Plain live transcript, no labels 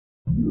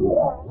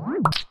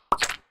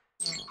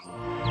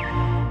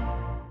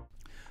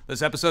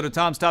This episode of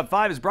Tom's Top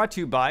 5 is brought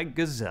to you by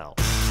Gazelle.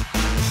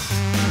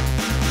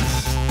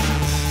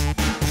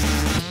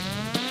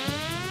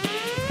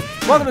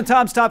 Welcome to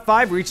Tom's Top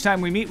 5, where each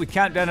time we meet, we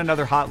count down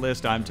another hot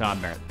list. I'm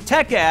Tom Merritt.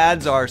 Tech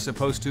ads are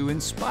supposed to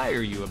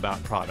inspire you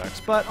about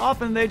products, but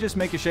often they just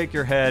make you shake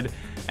your head,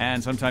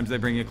 and sometimes they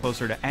bring you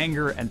closer to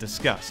anger and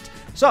disgust.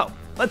 So,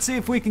 let's see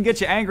if we can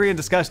get you angry and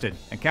disgusted,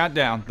 and count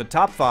down the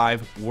top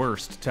 5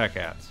 worst tech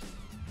ads.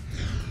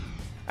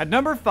 At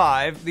number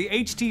 5, the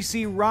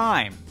HTC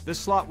Rhyme. This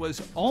slot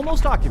was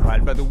almost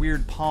occupied by the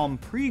weird Palm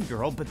Pre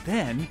girl, but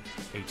then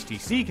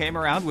HTC came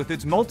around with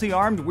its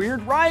multi-armed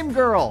weird Rhyme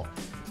girl.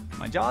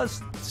 My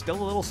jaw's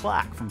still a little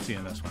slack from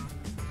seeing this one.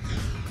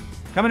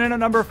 Coming in at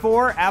number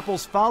 4,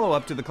 Apple's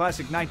follow-up to the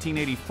classic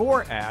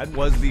 1984 ad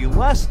was the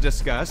less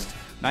discussed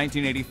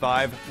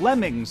 1985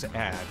 Lemmings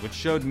ad, which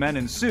showed men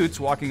in suits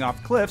walking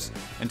off cliffs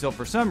until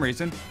for some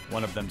reason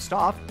one of them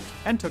stopped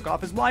and took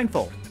off his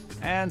blindfold.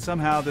 And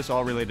somehow this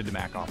all related to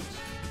Mac Office.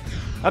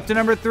 Up to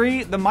number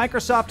 3, the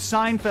Microsoft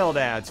Seinfeld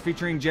ads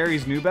featuring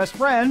Jerry's new best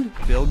friend,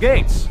 Bill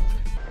Gates.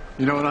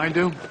 You know what I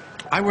do?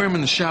 I wear them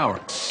in the shower.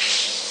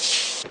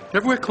 You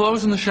ever wear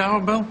clothes in the shower,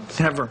 Bill?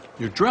 Never.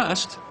 You're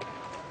dressed,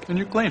 and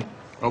you're clean.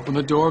 Open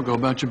the door, go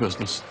about your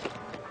business.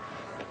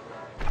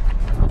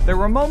 There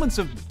were moments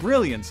of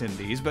brilliance in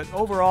these, but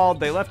overall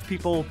they left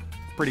people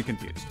pretty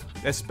confused,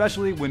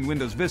 especially when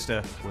Windows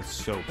Vista was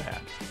so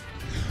bad.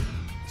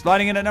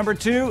 Sliding in at number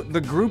 2,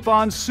 the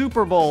Groupon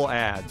Super Bowl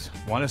ads.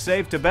 Want to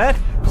save Tibet?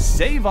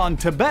 Save on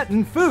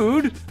Tibetan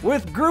food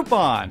with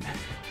Groupon.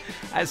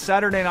 As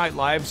Saturday Night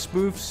Live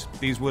spoofs,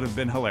 these would have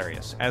been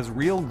hilarious. As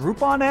real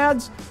Groupon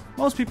ads,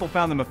 most people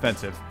found them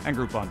offensive, and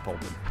Groupon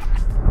pulled them.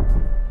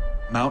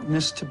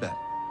 Mountainous Tibet,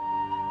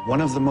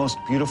 one of the most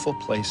beautiful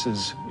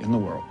places in the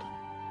world.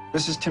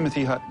 This is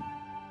Timothy Hutton.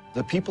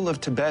 The people of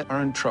Tibet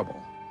are in trouble.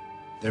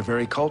 Their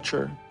very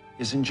culture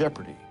is in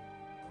jeopardy.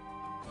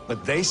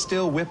 But they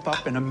still whip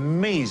up an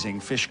amazing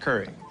fish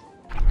curry.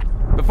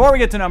 Before we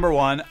get to number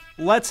 1,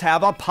 let's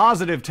have a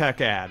positive tech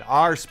ad.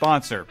 Our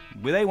sponsor.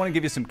 They want to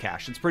give you some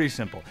cash. It's pretty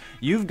simple.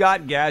 You've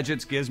got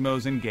gadgets,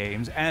 gizmos, and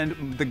games,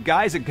 and the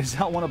guys at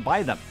Gazelle want to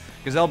buy them.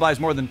 Gazelle buys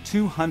more than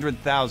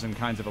 200,000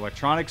 kinds of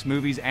electronics,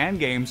 movies, and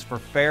games for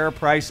fair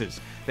prices.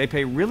 They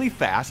pay really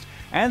fast,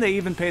 and they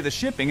even pay the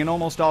shipping in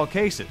almost all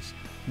cases.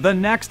 The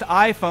next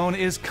iPhone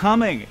is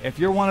coming. If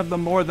you're one of the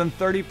more than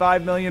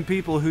 35 million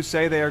people who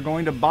say they are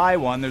going to buy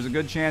one, there's a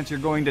good chance you're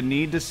going to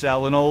need to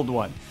sell an old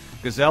one.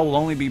 Gazelle will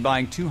only be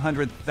buying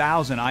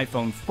 200,000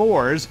 iPhone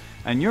 4s,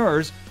 and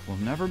yours will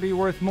never be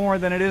worth more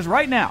than it is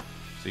right now.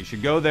 So you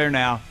should go there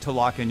now to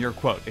lock in your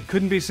quote. It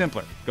couldn't be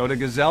simpler. Go to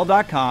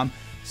Gazelle.com,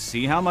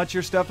 see how much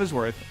your stuff is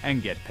worth,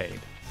 and get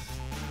paid.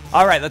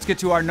 All right, let's get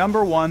to our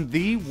number 1,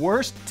 the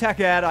worst tech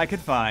ad I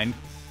could find.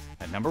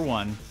 At number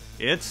 1,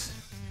 it's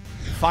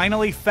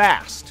Finally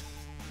Fast.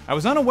 I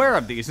was unaware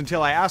of these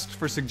until I asked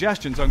for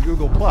suggestions on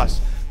Google+.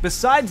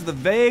 Besides the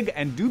vague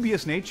and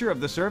dubious nature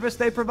of the service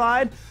they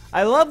provide,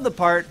 I love the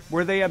part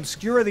where they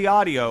obscure the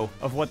audio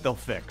of what they'll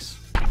fix.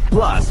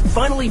 Plus,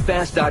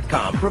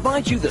 FinallyFast.com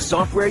provides you the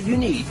software you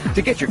need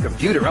to get your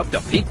computer up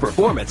to peak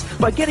performance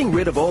by getting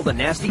rid of all the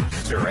nasty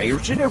that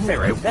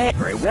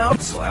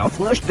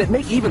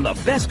make even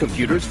the best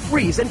computers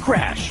freeze and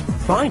crash.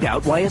 Find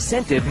out why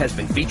Ascentive has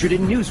been featured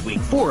in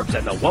Newsweek, Forbes,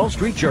 and the Wall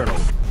Street Journal.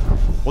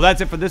 Well,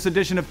 that's it for this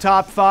edition of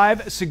Top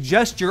 5.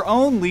 Suggest your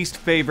own least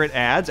favorite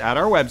ads at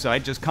our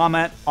website. Just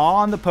comment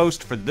on the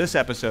post for this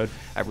episode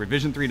at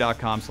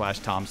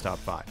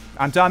revision3.com/TomsTop5.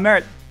 I'm Tom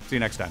Merritt. See you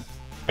next time.